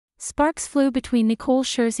Sparks flew between Nicole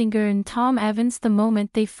Scherzinger and Thom Evans the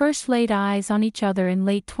moment they first laid eyes on each other in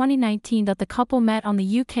late 2019. The couple met on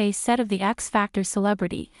the UK set of The X Factor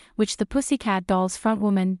Celebrity, which the Pussycat Dolls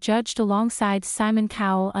frontwoman judged alongside Simon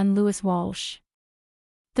Cowell and Lewis Walsh.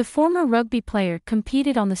 The former rugby player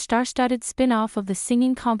competed on the star-studded spin-off of the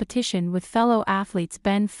singing competition with fellow athletes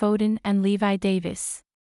Ben Foden and Levi Davis.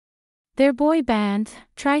 Their boy band,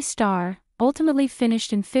 TriStar, ultimately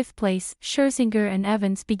finished in 5th place. Scherzinger and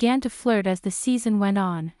Evans began to flirt as the season went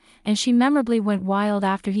on, and she memorably went wild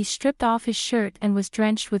after he stripped off his shirt and was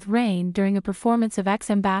drenched with rain during a performance of X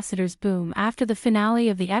Ambassadors Boom. After the finale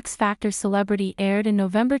of the X Factor Celebrity aired in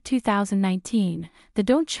November 2019, the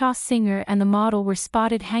Don't Cha singer and the model were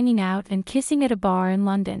spotted hanging out and kissing at a bar in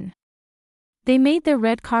London. They made their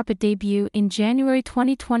red carpet debut in January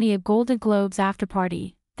 2020 at Golden Globes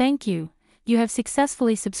afterparty. Thank you. You have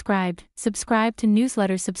successfully subscribed. Subscribe to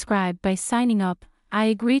newsletter. Subscribe by signing up. I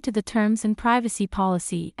agree to the terms and privacy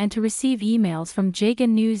policy and to receive emails from Jagan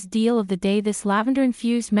News. Deal of the day: this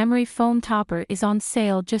lavender-infused memory foam topper is on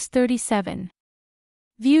sale, just $37.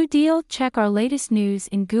 View deal. Check our latest news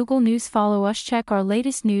in Google News. Follow us. Check our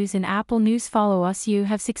latest news in Apple News. Follow us. You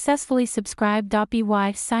have successfully subscribed.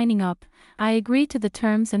 By signing up, I agree to the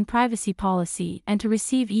terms and privacy policy and to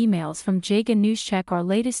receive emails from Jagan News. Check our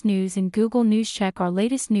latest news in Google News. Check our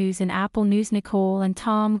latest news in Apple News. Nicole and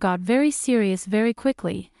Thom got very serious very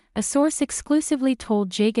quickly, a source exclusively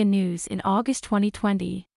told Jagan News in August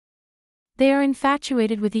 2020. They are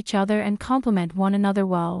infatuated with each other and complement one another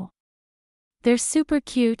well. They're super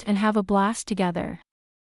cute and have a blast together.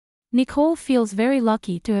 Nicole feels very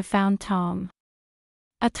lucky to have found Thom.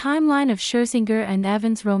 A timeline of Scherzinger and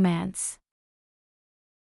Evans' romance.